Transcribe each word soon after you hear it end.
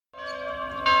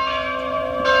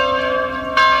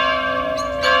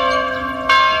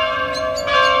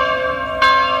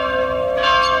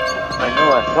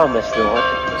promise, Lord,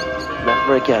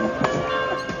 never again.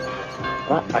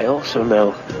 But I also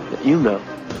know that you know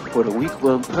what a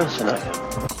weak-willed person I am.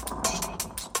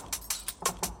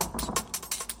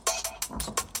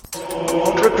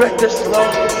 Don't regret this,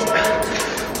 Lord.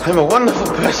 I'm a wonderful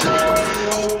person.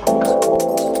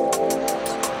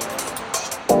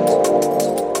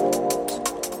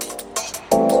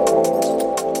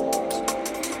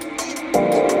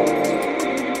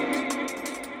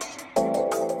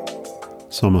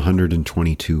 Psalm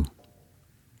 122.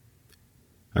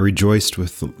 I rejoiced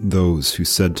with those who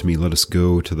said to me, "Let us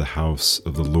go to the house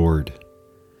of the Lord."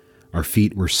 Our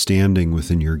feet were standing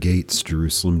within your gates,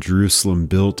 Jerusalem, Jerusalem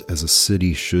built as a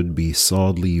city should be,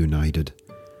 solidly united,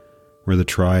 where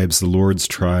the Lord's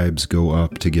tribes go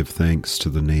up to give thanks to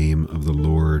the name of the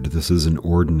Lord. This is an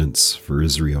ordinance for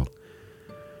Israel.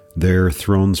 There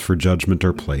thrones for judgment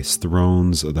are placed,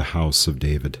 thrones of the house of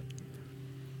David.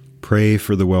 Pray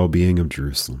for the well-being of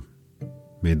Jerusalem.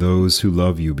 May those who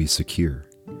love you be secure.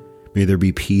 May there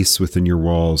be peace within your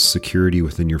walls, security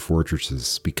within your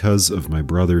fortresses. Because of my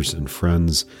brothers and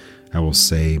friends, I will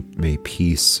say, may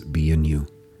peace be in you.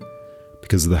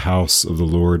 Because of the house of the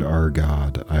Lord our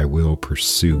God, I will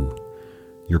pursue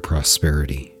your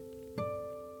prosperity.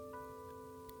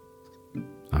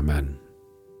 Amen.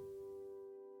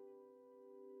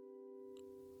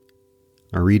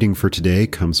 Our reading for today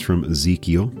comes from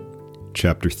Ezekiel,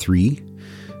 chapter 3,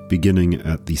 beginning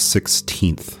at the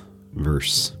 16th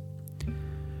verse.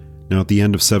 Now at the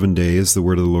end of 7 days, the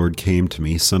word of the Lord came to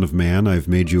me, Son of man, I have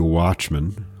made you a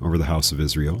watchman over the house of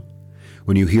Israel.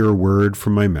 When you hear a word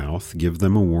from my mouth, give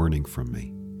them a warning from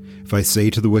me. If I say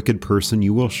to the wicked person,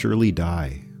 you will surely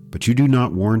die, but you do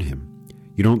not warn him.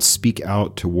 You don't speak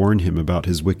out to warn him about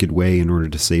his wicked way in order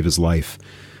to save his life.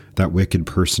 That wicked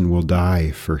person will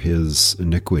die for his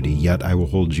iniquity, yet I will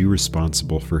hold you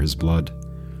responsible for his blood.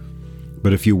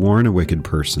 But if you warn a wicked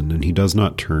person, and he does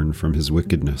not turn from his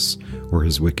wickedness or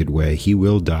his wicked way, he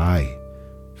will die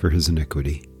for his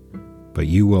iniquity, but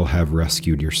you will have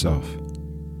rescued yourself.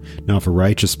 Now if a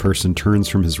righteous person turns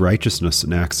from his righteousness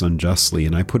and acts unjustly,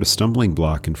 and I put a stumbling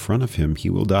block in front of him, he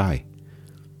will die.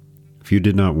 If you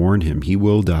did not warn him, he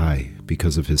will die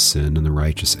because of his sin, and the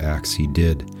righteous acts he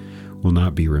did will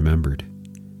not be remembered.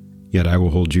 Yet I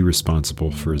will hold you responsible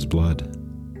for his blood.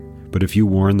 But if you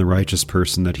warn the righteous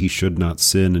person that he should not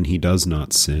sin, and he does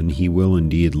not sin, he will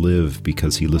indeed live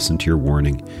because he listened to your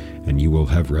warning, and you will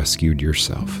have rescued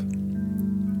yourself.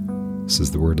 This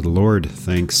is the word of the Lord.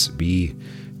 Thanks be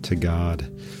to God.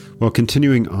 Well,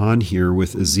 continuing on here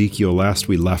with Ezekiel, last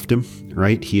we left him,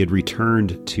 right? He had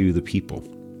returned to the people,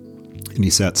 and he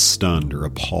sat stunned or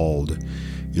appalled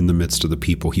in the midst of the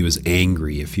people. He was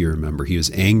angry, if you remember. He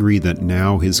was angry that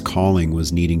now his calling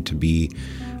was needing to be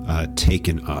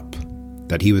taken up,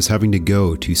 that he was having to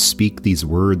go to speak these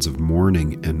words of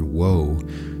mourning and woe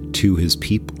to his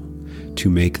people, to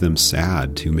make them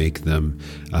sad, to make them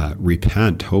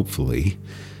repent, hopefully,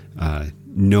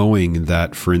 knowing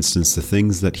that, for instance, the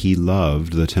things that he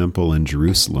loved, the temple in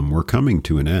Jerusalem, were coming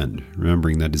to an end,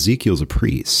 remembering that Ezekiel's a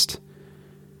priest,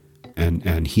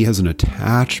 and he has an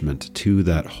attachment to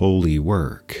that holy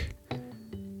work.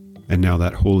 And now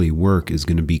that holy work is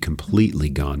going to be completely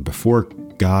gone. Before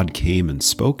God came and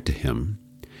spoke to him,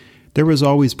 there was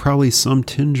always probably some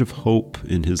tinge of hope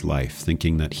in his life,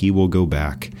 thinking that he will go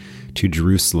back to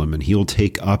Jerusalem and he'll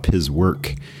take up his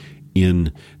work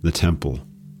in the temple.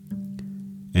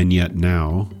 And yet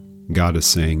now God is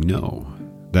saying, no,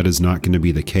 that is not going to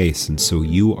be the case. And so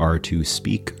you are to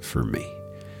speak for me.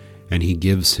 And he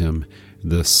gives him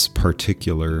this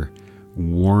particular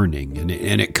warning. And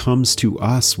it comes to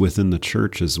us within the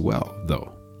church as well,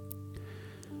 though,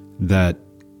 that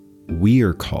we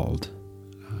are called,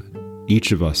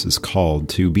 each of us is called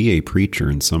to be a preacher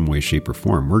in some way, shape, or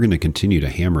form. We're going to continue to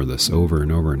hammer this over and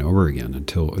over and over again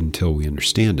until we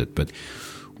understand it. But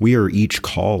we are each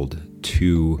called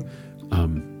to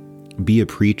be a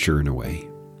preacher in a way.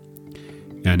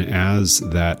 And as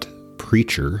that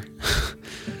preacher,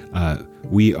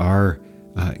 we are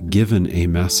given a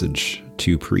message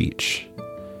to preach.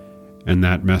 And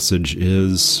that message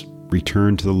is,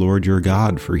 return to the Lord your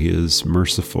God, for he is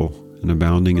merciful and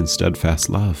abounding in steadfast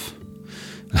love.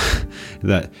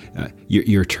 That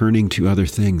you're turning to other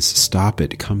things. Stop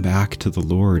it. Come back to the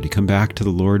Lord. Come back to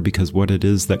the Lord, because what it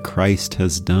is that Christ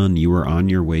has done, you are on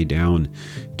your way down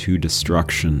to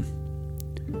destruction.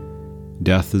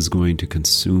 Death is going to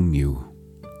consume you.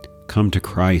 Come to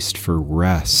Christ for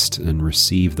rest and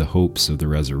receive the hopes of the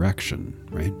resurrection,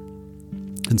 right?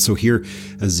 And so here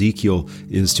Ezekiel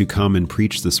is to come and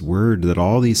preach this word that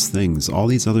all these things, all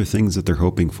these other things that they're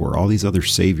hoping for, all these other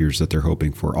saviors that they're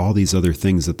hoping for, all these other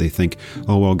things that they think,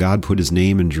 oh, well, God put his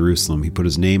name in Jerusalem. He put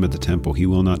his name at the temple. He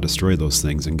will not destroy those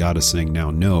things. And God is saying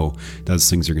now, no, those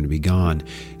things are going to be gone.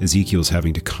 Ezekiel's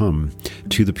having to come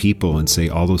to the people and say,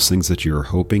 all those things that you're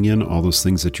hoping in, all those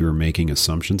things that you're making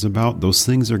assumptions about, those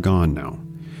things are gone now.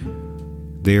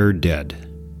 They're dead.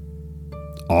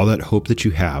 All that hope that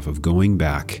you have of going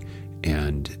back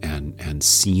and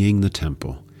seeing the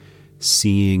temple,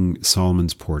 seeing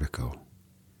Solomon's portico,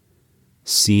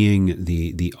 seeing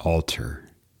the altar,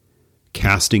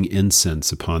 casting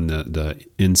incense upon the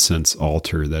incense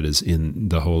altar that is in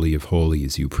the Holy of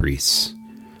Holies, you priests,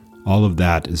 all of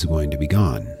that is going to be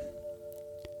gone.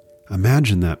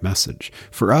 Imagine that message.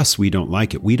 For us, we don't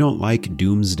like it. We don't like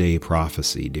doomsday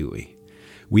prophecy, do we?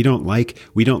 We don't like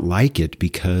it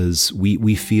because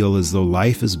we feel as though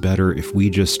life is better if we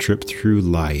just trip through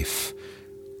life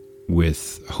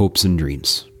with hopes and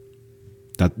dreams.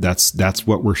 That's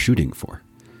what we're shooting for.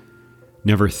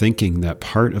 Never thinking that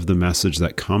part of the message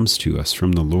that comes to us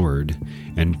from the Lord,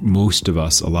 and most of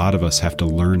us, a lot of us have to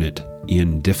learn it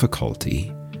in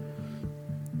difficulty,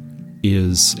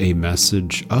 is a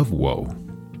message of woe.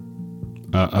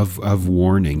 Of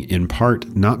warning, in part,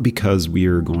 not because we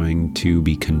are going to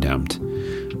be condemned,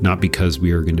 not because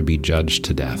we are going to be judged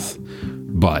to death,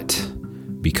 but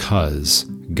because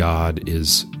God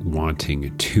is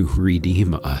wanting to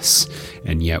redeem us,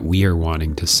 and yet we are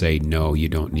wanting to say, no, you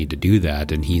don't need to do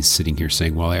that. And he's sitting here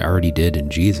saying, well, I already did in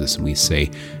Jesus. And we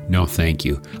say, no, thank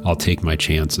you. I'll take my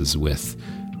chances with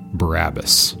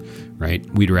Barabbas. Right?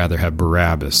 We'd rather have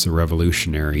Barabbas, the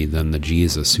revolutionary, than the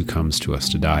Jesus who comes to us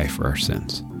to die for our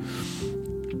sins.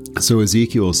 So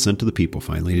Ezekiel is sent to the people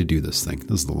finally to do this thing.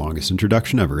 This is the longest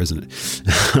introduction ever, isn't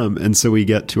it? And so we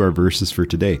get to our verses for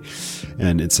today.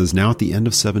 And it says, now at the end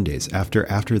of 7 days, after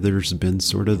there's been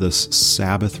sort of this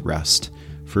Sabbath rest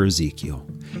for Ezekiel,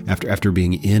 after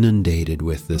being inundated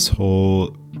with this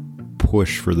whole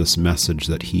push for this message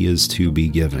that he is to be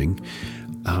giving,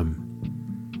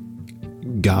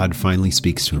 God finally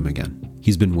speaks to him again.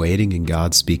 He's been waiting and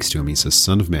God speaks to him. He says,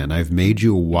 Son of man, I've made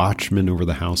you a watchman over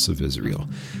the house of Israel.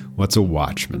 What's a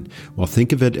watchman? Well,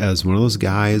 think of it as one of those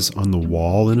guys on the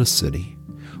wall in a city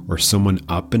or someone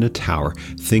up in a tower.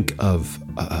 Think of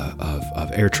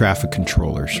air traffic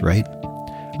controllers, right?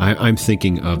 I'm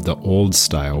thinking of the old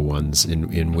style ones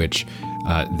in which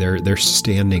they're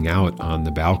standing out on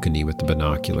the balcony with the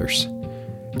binoculars,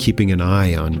 keeping an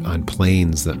eye on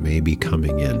planes that may be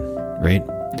coming in. Right?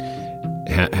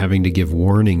 Having to give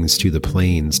warnings to the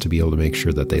planes to be able to make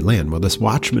sure that they land. Well, this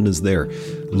watchman is there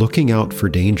looking out for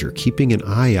danger, keeping an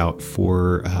eye out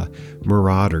for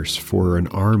marauders, for an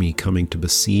army coming to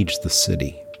besiege the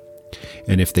city.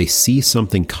 And if they see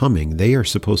something coming, they are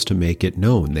supposed to make it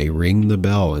known. They ring the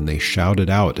bell and they shout it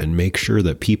out and make sure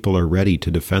that people are ready to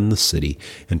defend the city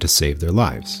and to save their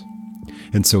lives.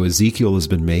 And so Ezekiel has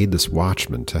been made this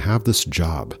watchman to have this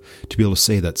job, to be able to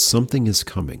say that something is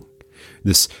coming.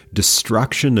 This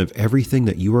destruction of everything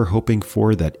that you are hoping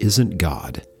for that isn't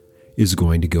God is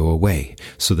going to go away,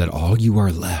 so that all you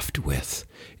are left with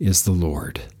is the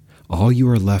Lord. All you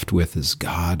are left with is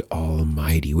God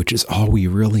Almighty, which is all we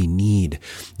really need.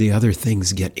 The other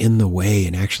things get in the way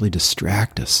and actually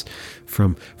distract us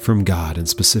from God, and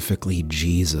specifically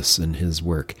Jesus and his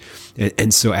work.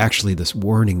 And so actually this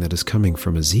warning that is coming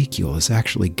from Ezekiel is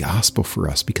actually gospel for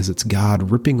us, because it's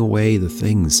God ripping away the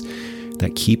things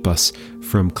that keep us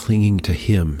from clinging to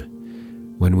him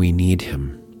when we need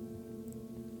him.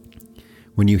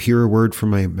 When you hear a word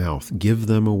from my mouth, give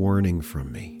them a warning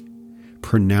from me.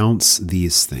 Pronounce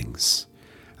these things.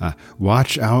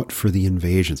 Watch out for the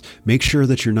invasions. Make sure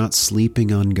that you're not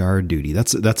sleeping on guard duty.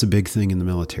 That's a big thing in the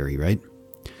military, right?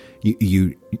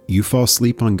 You fall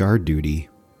asleep on guard duty,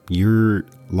 you're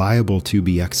liable to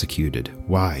be executed.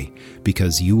 Why?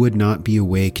 Because you would not be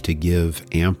awake to give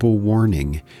ample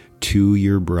warning to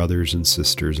your brothers and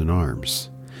sisters in arms,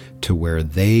 to where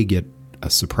they get a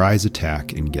surprise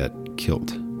attack and get killed.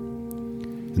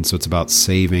 And so it's about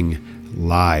saving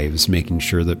lives, making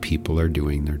sure that people are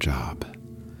doing their job.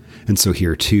 And so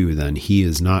here too, then, he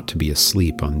is not to be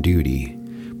asleep on duty,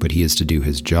 but he is to do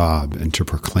his job and to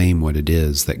proclaim what it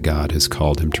is that God has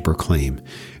called him to proclaim.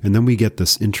 And then we get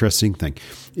this interesting thing.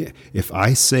 If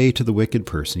I say to the wicked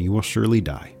person, you will surely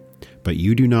die, but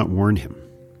you do not warn him,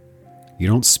 you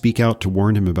don't speak out to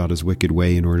warn him about his wicked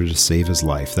way in order to save his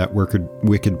life, that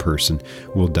wicked person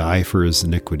will die for his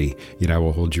iniquity, yet I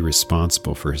will hold you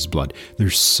responsible for his blood.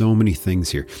 There's so many things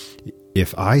here.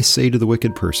 if I say to the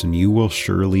wicked person, you will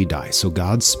surely die. So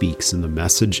God speaks, and the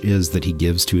message is that he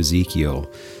gives to Ezekiel,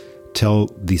 tell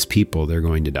these people they're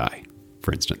going to die,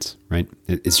 for instance, right?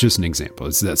 It's just an example.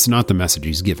 That's not the message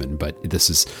he's given, but this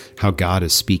is how God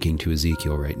is speaking to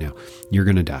Ezekiel right now. You're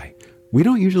going to die. We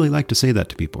don't usually like to say that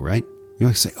to people, right? You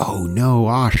like to say, oh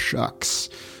no, shucks,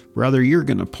 brother, you're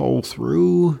going to pull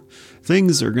through.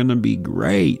 Things are going to be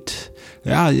great.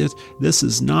 Yeah, this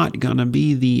is not going to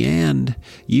be the end.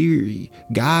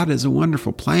 God has a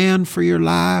wonderful plan for your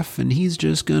life, and he's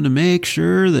just going to make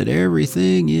sure that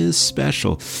everything is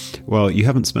special. Well, you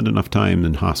haven't spent enough time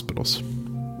in hospitals.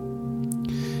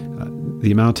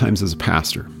 The amount of times as a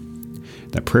pastor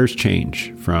that prayers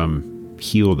change from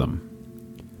heal them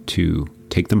to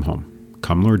take them home,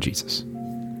 come Lord Jesus,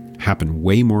 happen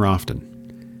way more often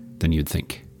than you'd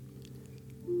think.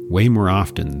 Way more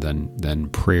often than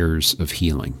prayers of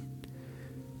healing.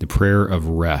 The prayer of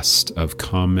rest, of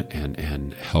come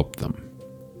and help them.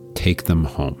 Take them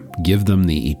home. Give them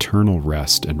the eternal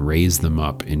rest and raise them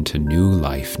up into new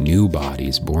life, new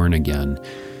bodies, born again,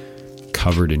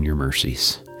 covered in your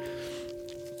mercies.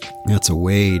 That's a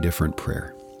way different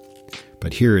prayer.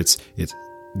 But here it's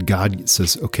God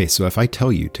says, okay, so if I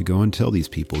tell you to go and tell these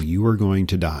people you are going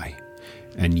to die,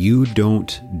 and you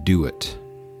don't do it,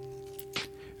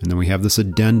 and then we have this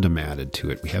addendum added to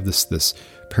it. We have this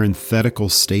parenthetical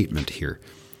statement here.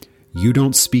 You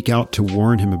don't speak out to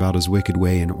warn him about his wicked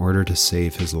way in order to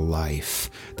save his life.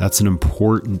 That's an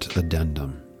important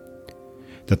addendum.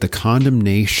 That the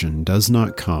condemnation does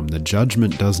not come, the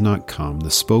judgment does not come,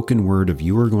 the spoken word of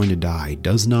you are going to die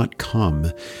does not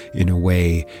come in a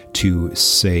way to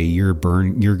say you're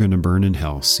going to burn in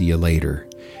hell, see you later.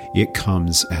 It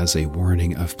comes as a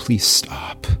warning of please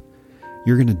stop.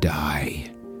 You're going to die.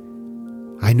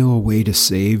 I know a way to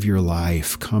save your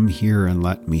life. Come here and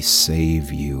let me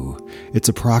save you. It's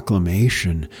a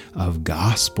proclamation of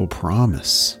gospel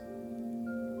promise.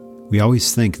 We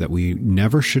always think that we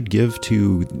never should give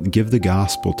the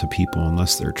gospel to people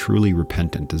unless they're truly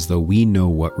repentant, as though we know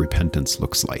what repentance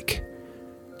looks like.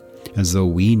 As though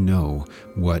we know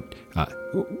what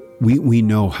we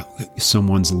know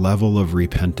someone's level of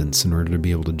repentance in order to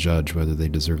be able to judge whether they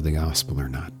deserve the gospel or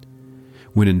not.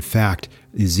 When in fact,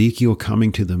 Ezekiel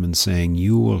coming to them and saying,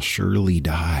 you will surely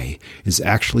die, is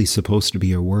actually supposed to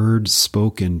be a word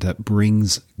spoken that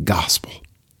brings gospel,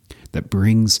 that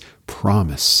brings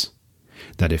promise,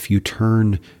 that if you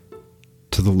turn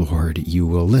to the Lord, you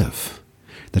will live,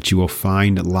 that you will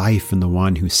find life in the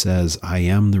one who says, I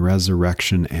am the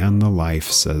resurrection and the life,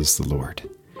 says the Lord.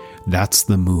 That's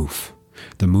the move.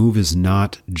 The move is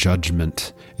not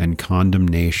judgment and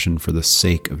condemnation for the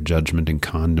sake of judgment and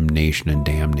condemnation and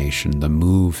damnation. The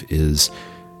move is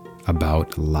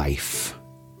about life.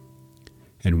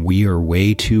 And we are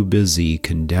way too busy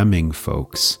condemning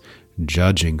folks,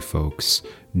 judging folks,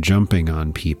 jumping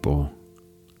on people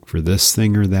for this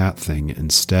thing or that thing,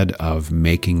 instead of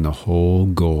making the whole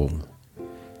goal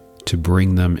to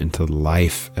bring them into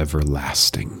life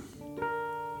everlasting.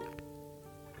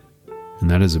 And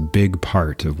that is a big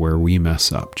part of where we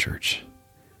mess up, church.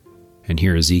 And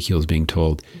here Ezekiel is being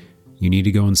told, you need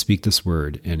to go and speak this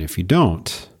word. And if you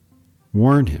don't,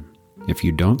 warn him. If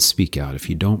you don't speak out, if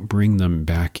you don't bring them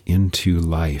back into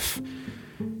life,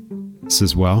 it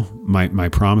says, well, my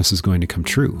promise is going to come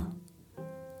true.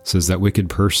 It says that wicked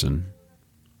person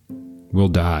will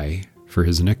die for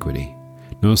his iniquity.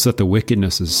 Notice that the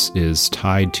wickedness is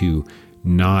tied to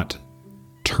not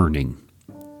turning.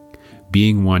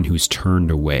 Being one who's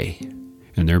turned away,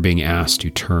 and they're being asked to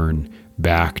turn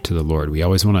back to the Lord. We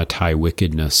always want to tie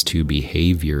wickedness to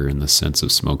behavior in the sense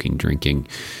of smoking, drinking,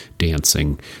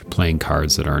 dancing, playing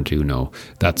cards that aren't Uno,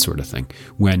 that sort of thing.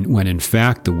 When in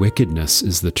fact the wickedness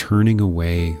is the turning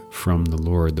away from the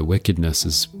Lord. The wickedness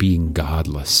is being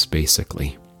godless,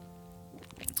 basically.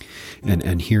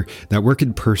 And here, that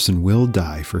wicked person will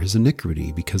die for his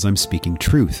iniquity because I'm speaking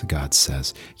truth, God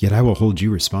says. Yet I will hold you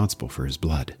responsible for his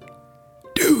blood.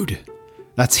 Dude,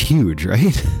 that's huge,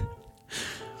 right?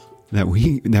 that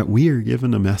we are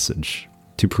given a message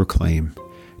to proclaim,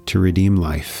 to redeem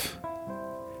life.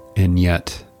 And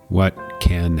yet what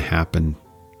can happen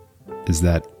is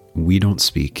that we don't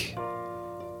speak,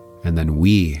 and then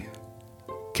we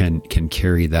can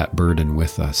carry that burden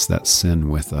with us, that sin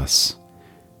with us,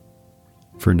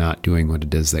 for not doing what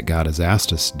it is that God has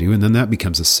asked us to do. And then that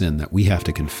becomes a sin that we have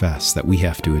to confess, that we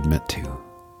have to admit to.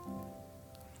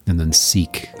 And then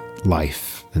seek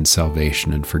life and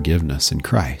salvation and forgiveness in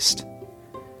Christ.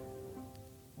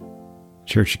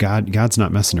 Church, God's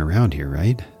not messing around here,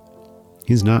 right?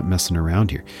 He's not messing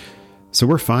around here. So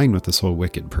we're fine with this whole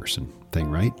wicked person thing,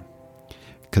 right?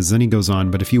 Because then he goes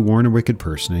on, but if you warn a wicked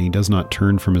person and he does not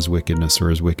turn from his wickedness or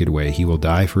his wicked way, he will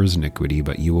die for his iniquity,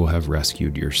 but you will have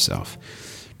rescued yourself.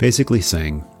 Basically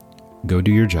saying, go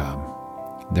do your job.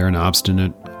 They're an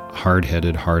obstinate,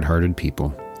 hard-headed, hard-hearted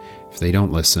people. If they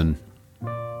don't listen,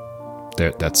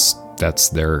 that's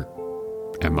their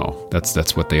MO.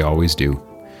 That's what they always do.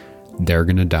 They're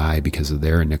going to die because of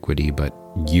their iniquity, but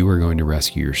you are going to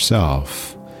rescue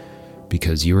yourself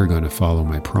because you are going to follow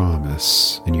my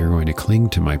promise, and you're going to cling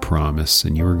to my promise,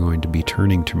 and you are going to be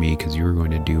turning to me because you are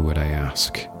going to do what I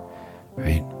ask.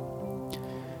 Right?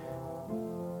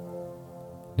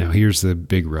 Now here's the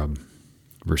big rub.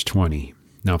 Verse 20.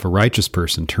 Now if a righteous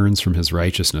person turns from his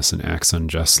righteousness and acts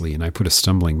unjustly, and I put a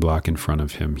stumbling block in front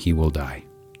of him, he will die.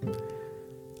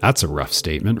 That's a rough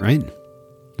statement, right?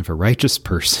 If a righteous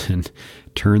person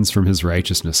turns from his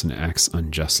righteousness and acts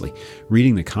unjustly.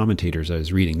 Reading the commentators I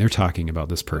was reading, they're talking about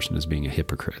this person as being a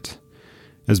hypocrite.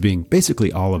 As being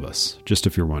basically all of us, just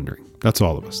if you're wondering. That's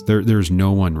all of us. There's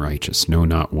no one righteous, no,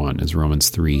 not one, as Romans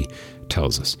 3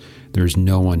 tells us. There's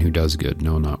no one who does good,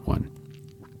 no, not one.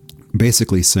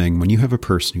 Basically saying, when you have a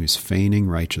person who's feigning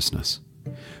righteousness,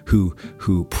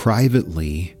 who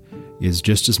privately is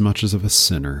just as much of a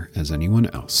sinner as anyone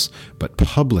else, but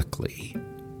publicly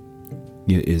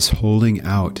is holding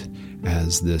out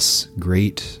as this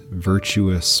great,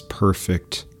 virtuous,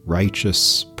 perfect,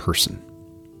 righteous person.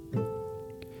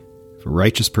 If a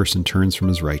righteous person turns from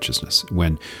his righteousness,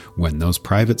 when those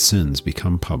private sins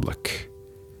become public,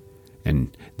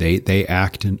 and they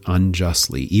act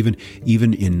unjustly, even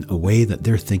in a way that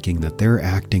they're thinking that they're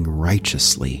acting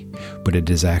righteously, but it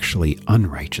is actually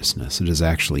unrighteousness. It is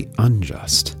actually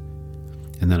unjust.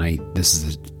 And then this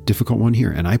is a difficult one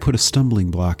here, and I put a stumbling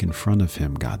block in front of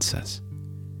him, God says.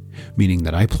 Meaning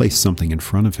that I place something in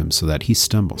front of him so that he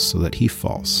stumbles, so that he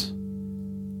falls.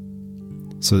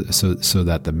 So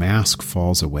that the mask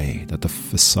falls away, that the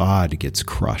facade gets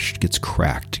crushed, gets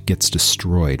cracked, gets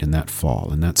destroyed in that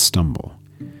fall, in that stumble.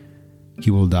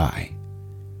 He will die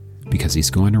because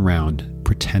he's going around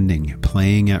pretending,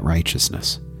 playing at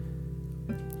righteousness,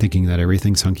 thinking that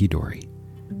everything's hunky-dory.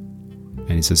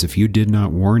 And he says, if you did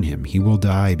not warn him, he will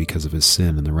die because of his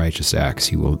sin, and the righteous acts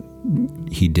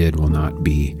he did will not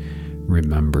be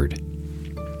remembered.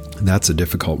 And that's a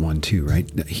difficult one too,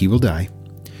 right? He will die.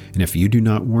 And if you do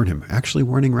not warn him, actually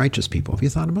warning righteous people, have you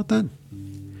thought about that?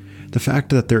 The fact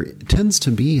that there tends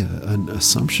to be an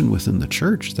assumption within the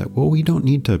church that, well, we don't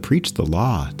need to preach the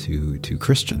law to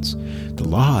Christians. The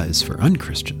law is for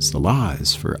unchristians. The law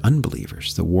is for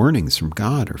unbelievers. The warnings from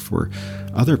God are for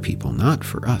other people, not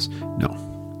for us. No.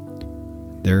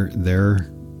 They're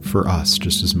for us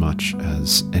just as much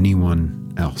as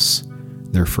anyone else.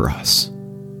 They're for us.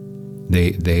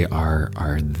 They are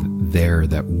there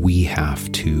that we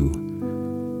have to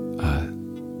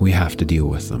deal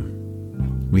with them.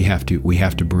 We have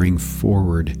to bring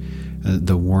forward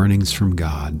the warnings from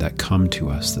God that come to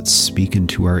us, that speak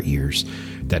into our ears,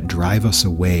 that drive us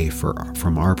away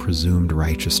from our presumed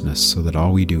righteousness, so that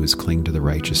all we do is cling to the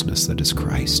righteousness that is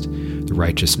Christ, the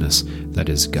righteousness that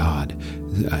is God,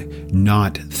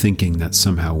 not thinking that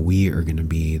somehow we are going to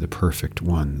be the perfect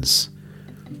ones.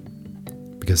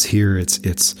 Because here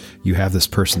it's you have this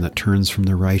person that turns from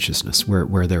their righteousness,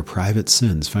 where their private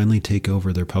sins finally take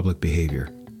over their public behavior,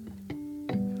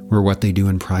 where what they do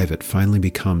in private finally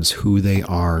becomes who they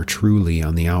are truly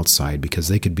on the outside, because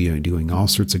they could be doing all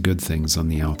sorts of good things on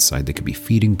the outside. They could be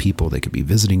feeding people, they could be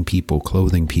visiting people,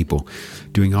 clothing people,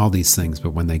 doing all these things,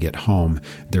 but when they get home,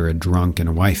 they're a drunk and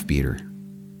a wife beater.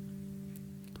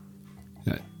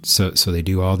 So they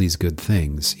do all these good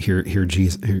things. Here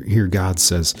God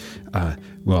says,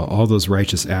 well, all those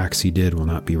righteous acts he did will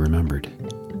not be remembered.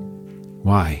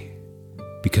 Why?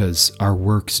 Because our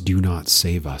works do not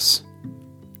save us.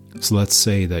 So let's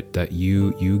say that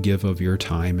you give of your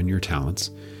time and your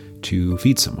talents to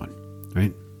feed someone,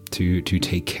 right? To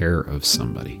take care of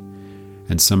somebody.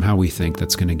 And somehow we think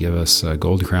that's going to give us a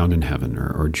gold crown in heaven,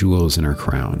 or jewels in our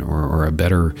crown, or a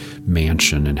better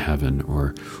mansion in heaven,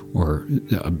 or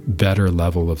a better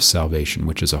level of salvation,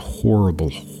 which is a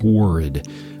horrid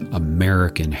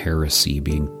American heresy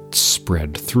being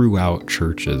spread throughout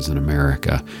churches in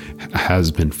America,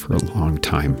 has been for a long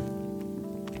time.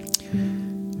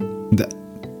 That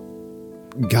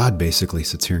God basically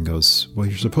sits here and goes, well,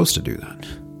 you're supposed to do that.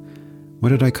 What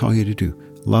did I call you to do?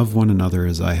 Love one another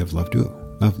as I have loved you.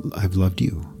 I've loved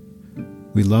you.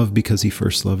 We love because he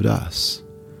first loved us.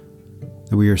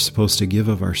 That we are supposed to give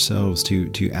of ourselves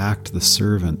to act the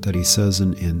servant that he says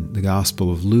in the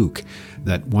Gospel of Luke,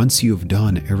 that once you have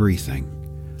done everything,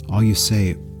 all you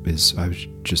say is, I was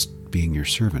just being your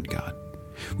servant, God.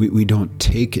 We don't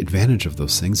take advantage of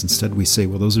those things. Instead, we say,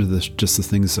 well, those are just the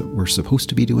things that we're supposed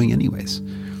to be doing anyways.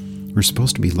 We're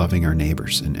supposed to be loving our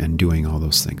neighbors and doing all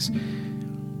those things.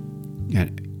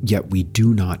 And yet we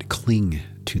do not cling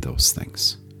to those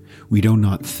things. We do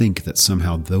not think that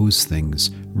somehow those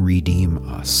things redeem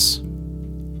us,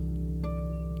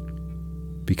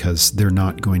 because they're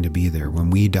not going to be there. When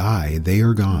we die, they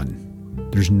are gone.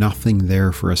 There's nothing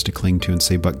there for us to cling to and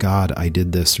say, but God, I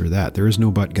did this or that. There is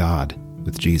no but God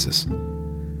with Jesus.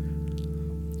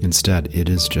 Instead, it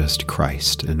is just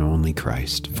Christ and only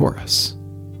Christ for us.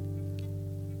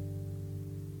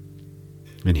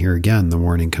 And here again, the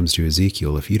warning comes to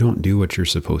Ezekiel. If you don't do what you're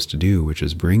supposed to do, which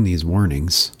is bring these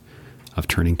warnings of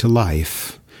turning to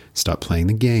life, stop playing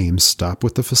the game, stop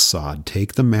with the facade,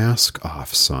 take the mask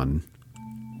off, son,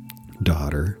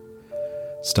 daughter.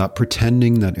 Stop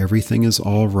pretending that everything is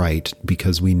all right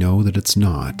because we know that it's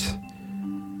not.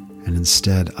 And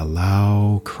instead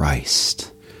allow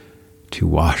Christ to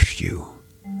wash you,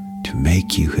 to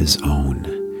make you his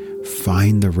own.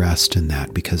 Find the rest in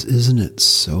that, because isn't it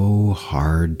so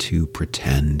hard to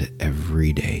pretend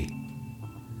every day?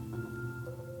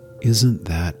 Isn't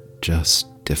that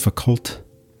just difficult?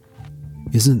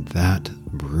 Isn't that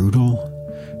brutal?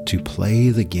 To play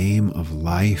the game of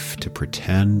life, to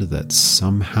pretend that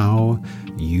somehow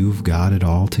you've got it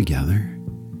all together?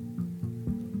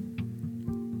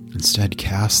 Instead,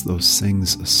 cast those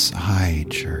things aside,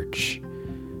 church.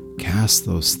 Cast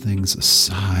those things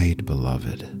aside,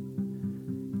 beloved.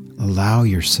 Allow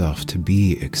yourself to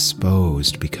be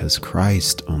exposed, because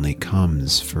Christ only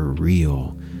comes for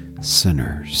real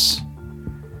sinners,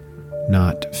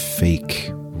 not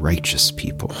fake righteous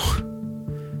people.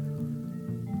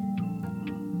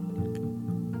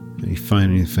 He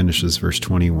finally finishes verse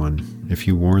 21. If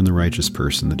you warn the righteous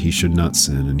person that he should not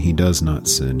sin, and he does not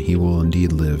sin, he will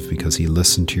indeed live, because he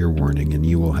listened to your warning, and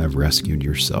you will have rescued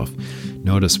yourself.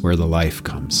 Notice where the life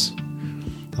comes.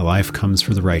 The life comes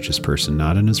for the righteous person,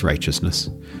 not in his righteousness,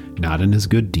 not in his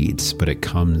good deeds, but it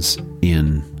comes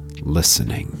in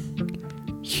listening,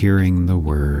 hearing the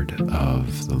word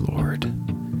of the Lord,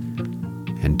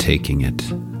 and taking it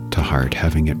to heart,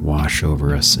 having it wash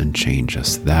over us and change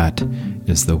us. That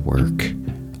is the work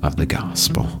of the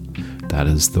gospel. That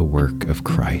is the work of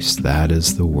Christ. That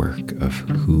is the work of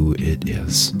who it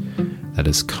is that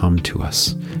has come to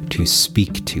us, to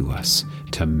speak to us,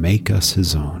 to make us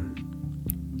his own.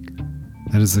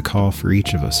 That is the call for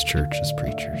each of us, church, as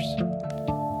preachers.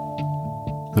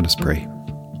 Let us pray.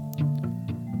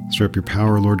 Stir up your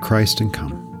power, Lord Christ, and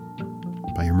come.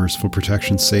 By your merciful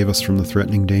protection, save us from the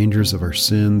threatening dangers of our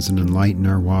sins and enlighten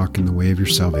our walk in the way of your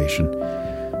salvation.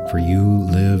 For you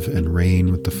live and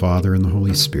reign with the Father and the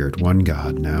Holy Spirit, one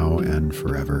God, now and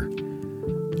forever.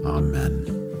 Amen.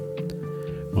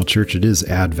 Well, church, it is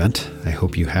Advent. I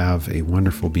hope you have a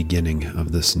wonderful beginning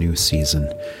of this new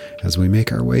season as we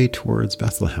make our way towards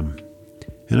Bethlehem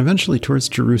and eventually towards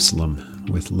Jerusalem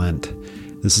with Lent.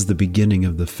 This is the beginning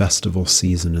of the festival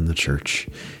season in the church,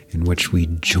 in which we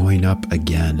join up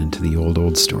again into the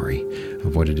old story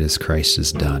of what it is Christ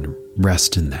has done.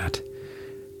 Rest in that.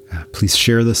 Please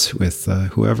share this with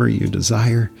whoever you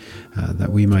desire,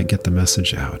 that we might get the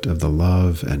message out of the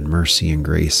love and mercy and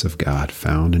grace of God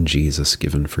found in Jesus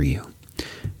given for you.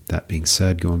 That being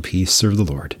said, go in peace, serve the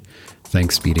Lord.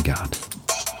 Thanks be to God.